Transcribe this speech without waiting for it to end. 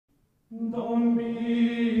Non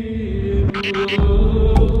mi Gesù.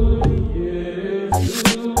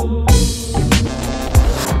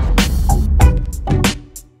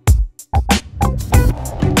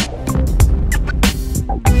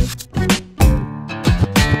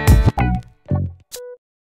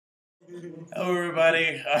 Hello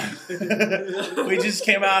everybody, we just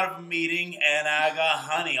came out of a meeting and I got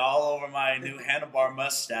honey all over my new handlebar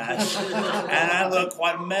mustache and I look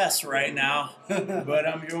quite a mess right now, but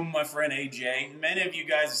I'm here with my friend AJ. Many of you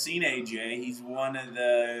guys have seen AJ. He's one of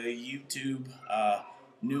the YouTube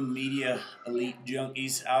new media elite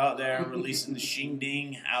junkies out there releasing the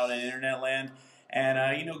shing-ding out in internet land.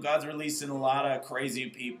 And, you know, God's releasing a lot of crazy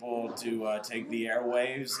people to take the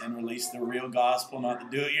airwaves and release the real gospel, not the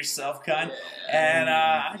do-it-yourself kind. And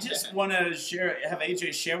I just want to have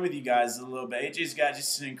AJ share with you guys a little bit. AJ's got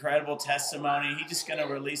just an incredible testimony. He's just going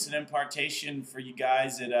to release an impartation for you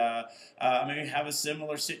guys that maybe have a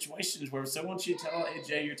similar situations where. So I want you to tell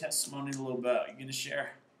AJ your testimony a little bit. You're going to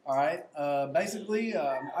share. All right. Basically,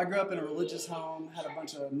 I grew up in a religious home, had a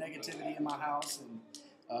bunch of negativity in my house, and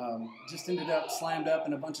just ended up slammed up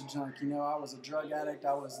in a bunch of junk. You know, I was a drug addict.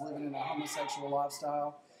 I was living in a homosexual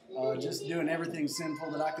lifestyle, just doing everything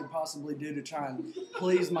sinful that I could possibly do to try and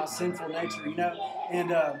please my sinful nature, you know.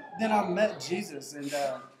 And then I met Jesus, and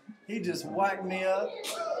he just whacked me up,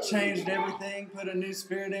 changed everything, put a new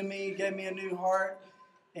spirit in me, gave me a new heart.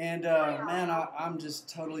 And, man, I'm just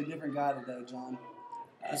a totally different guy today, John.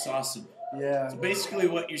 That's awesome. Yeah. So basically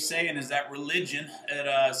what you're saying is that religion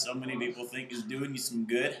that so many people think is doing you some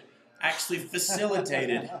good actually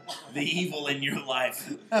facilitated the evil in your life.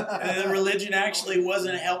 And the religion actually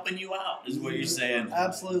wasn't helping you out, is what you're saying.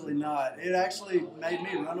 Absolutely not. It actually made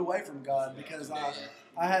me run away from God because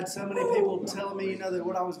I had so many people telling me, you know, that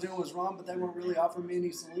what I was doing was wrong, but they weren't really offering me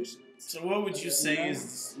any solutions. So what would you say is the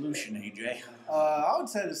solution, AJ? I would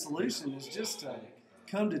say the solution is just to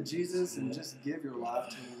come to Jesus and just give your life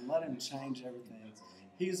to Him. Let Him change everything.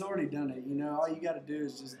 He's already done it. You know, all you got to do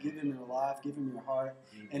is just give Him your life, give Him your heart,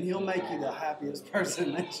 and He'll make you the happiest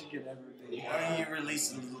person that you could ever be. Why don't you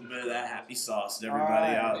release a little bit of that happy sauce to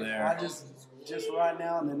everybody out there? I just right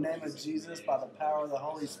now, in the name of Jesus, by the power of the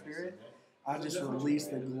Holy Spirit, I just release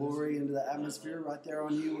the glory into the atmosphere right there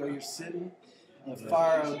on you where you're sitting. The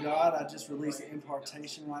fire of God, I just release an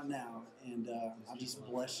impartation right now, and I just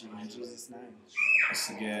bless you in Jesus' name. That's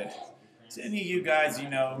good. So any of you guys, you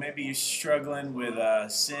know, maybe you're struggling with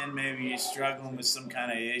sin, maybe you're struggling with some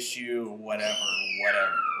kind of issue, or whatever.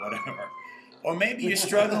 Or maybe you're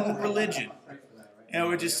struggling with religion. You know,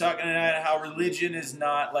 we're just talking tonight how religion is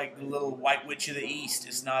not like the little white witch of the East.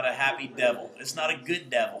 It's not a happy devil. It's not a good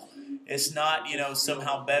devil. It's not, you know,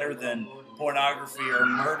 somehow better than pornography or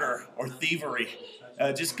murder or thievery.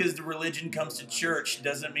 Just because the religion comes to church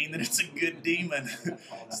doesn't mean that it's a good demon.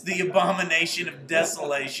 It's the abomination of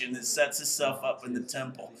desolation that sets itself up in the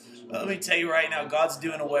temple. Let me tell you right now, God's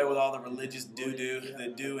doing away with all the religious doo-doo, the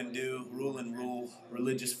do and do, rule and rule,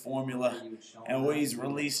 religious formula. And what He's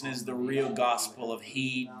releasing is the real gospel of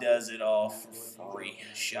He does it all for free.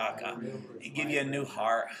 Shaka. He give you a new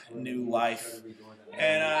heart, a new life.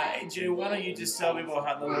 And AJ, why don't you just tell people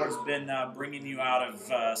how the Lord's been bringing you out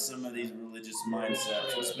of some of these religious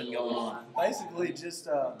mindsets? What's been going on? Basically, just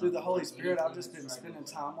through the Holy Spirit, I've just been spending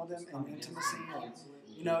time with Him in intimacy, and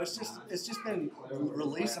you know, it's just been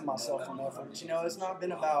releasing myself from efforts. You know, it's not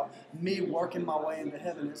been about me working my way into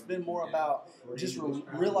heaven. It's been more about just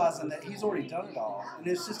realizing that He's already done it all, and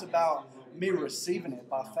it's just about me receiving it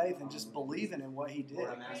by faith and just believing in what He did,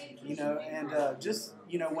 you know, and just,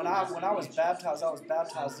 you know, when I was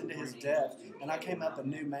baptized into His death, and I came up a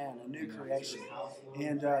new man, a new creation,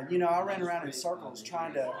 and you know, I ran around in circles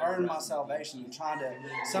trying to earn my salvation and trying to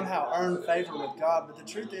somehow earn favor with God, but the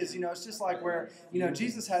truth is, you know, it's just like where, you know,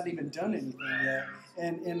 Jesus hadn't even done anything yet,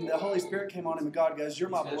 and the Holy Spirit came on Him, and God goes, "You're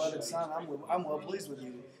my beloved Son, I'm well pleased with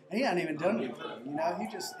you." And He hadn't even done anything, you know. He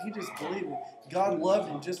just believed it. God loved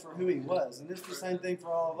Him just for who He was, and it's the same thing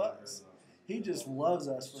for all of us. He just loves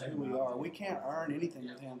us for who we are. We can't earn anything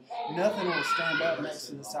with Him. Nothing will stand up next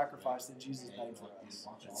to the sacrifice that Jesus paid for us.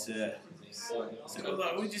 That's it. So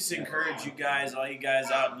look, we just encourage you guys, all you guys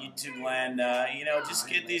out in YouTube land, you know, just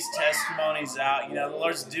get these testimonies out. You know, the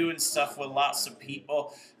Lord's doing stuff with lots of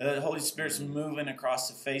people. The Holy Spirit's moving across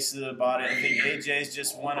the face of the body. I think AJ is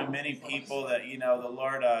just one of many people that, you know, the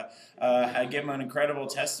Lord had given an incredible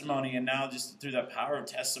testimony, and now just through the power of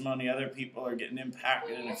testimony, other people are getting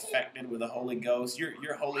impacted and affected with the Holy Ghost.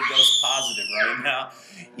 You're Holy Ghost positive right now.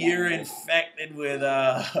 You're infected with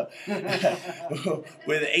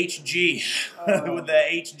HG. With the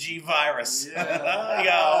HG virus. Yeah. You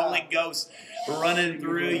got Holy Ghost. running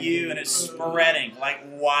through you, and it's spreading like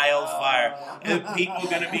wildfire. And people are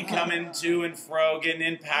going to be coming to and fro, getting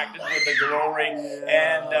impacted with the glory.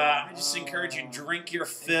 And I just encourage you, drink your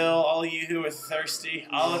fill, all of you who are thirsty,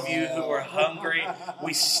 all of you who are hungry.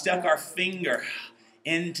 We stuck our finger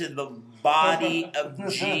into the body of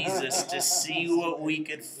Jesus to see what we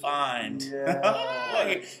could find.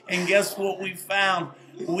 And guess what we found?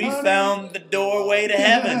 We found the doorway to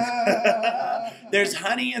heaven. There's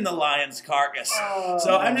honey in the lion's carcass.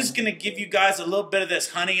 So I'm just going to give you guys a little bit of this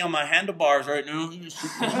honey on my handlebars right now.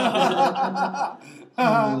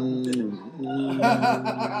 And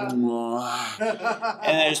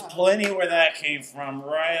there's plenty where that came from,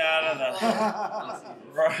 right out of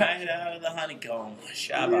the honeycomb.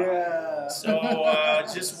 Shabba. Yeah. So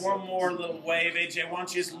just one more little wave. AJ, why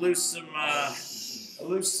don't you just loose some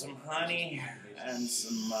honey and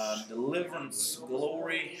some deliverance,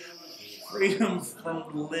 glory, freedom from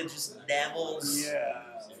religious devils. Yeah.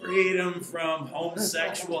 Freedom from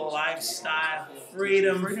homosexual lifestyle.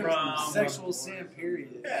 Freedom from sexual sin,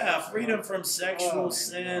 period. Yeah, freedom from sexual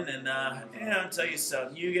sin. And I'll tell you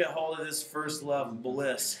something. You get hold of this first love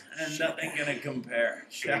bliss, and nothing gonna compare.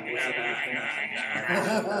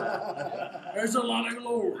 There's a lot of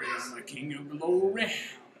glory. I'm the King of glory.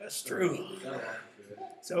 That's true.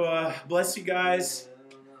 So bless you guys,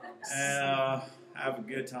 and have a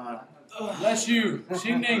good time. Bless you.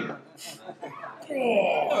 Shing-ding.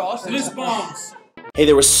 Oh, fist bombs. Hey,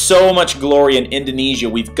 there was so much glory in Indonesia.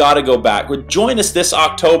 We've got to go back. Join us this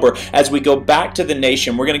October as we go back to the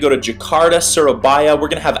nation. We're going to go to Jakarta, Surabaya. We're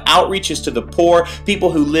going to have outreaches to the poor, people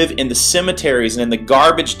who live in the cemeteries and in the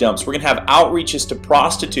garbage dumps. We're going to have outreaches to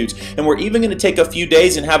prostitutes. And we're even going to take a few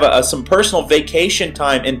days and have some personal vacation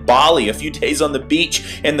time in Bali, a few days on the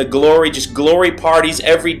beach in the glory, just glory parties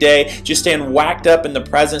every day, just staying whacked up in the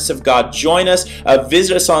presence of God. Join us.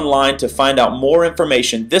 Visit us online to find out more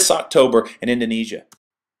information this October in Indonesia.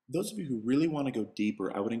 Those of you who really want to go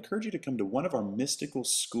deeper, I would encourage you to come to one of our mystical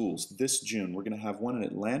schools this June. We're going to have one in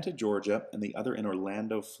Atlanta, Georgia, and the other in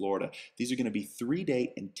Orlando, Florida. These are going to be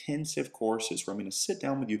 3-day intensive courses where I'm going to sit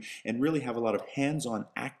down with you and really have a lot of hands-on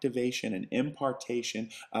activation and impartation,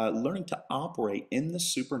 learning to operate in the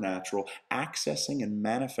supernatural, accessing and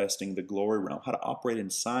manifesting the glory realm, how to operate in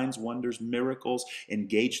signs, wonders, miracles,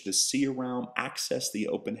 engage the seer realm, access the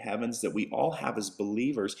open heavens that we all have as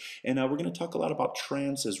believers. And we're going to talk a lot about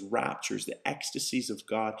trances, raptures, the ecstasies of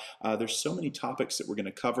God. There's so many topics that we're going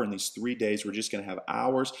to cover in these 3 days. We're just going to have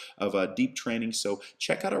hours of deep training. So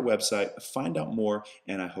check out our website, find out more,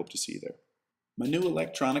 and I hope to see you there. My new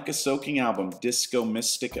electronica soaking album, Disco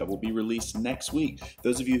Mystica, will be released next week.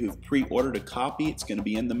 Those of you who've pre-ordered a copy, it's going to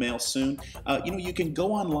be in the mail soon. You can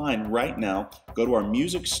go online right now, go to our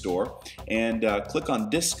music store, and click on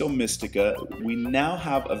Disco Mystica. We now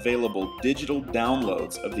have available digital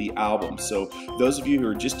downloads of the album. So those of you who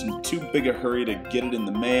are just in too big a hurry to get it in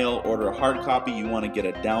the mail, order a hard copy, you want to get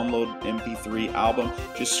a download MP3 album,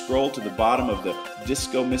 just scroll to the bottom of the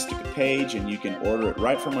Disco Mystica page and you can order it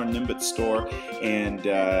right from our Nimbit store and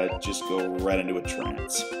just go right into a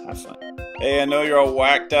trance. Have fun. Hey, I know you're all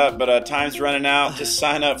whacked up, but time's running out. Just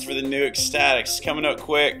sign up for the new Ecstatics. Coming up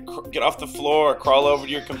quick. Get off the floor, crawl over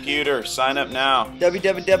to your computer. Sign up now.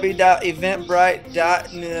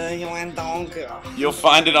 www.eventbrite.com. You'll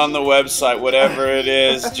find it on the website, whatever it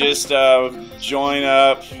is. Just join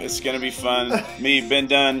up. It's going to be fun. Me, Ben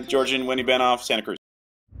Dunn, Georgian, Winnie Benoff, Santa Cruz.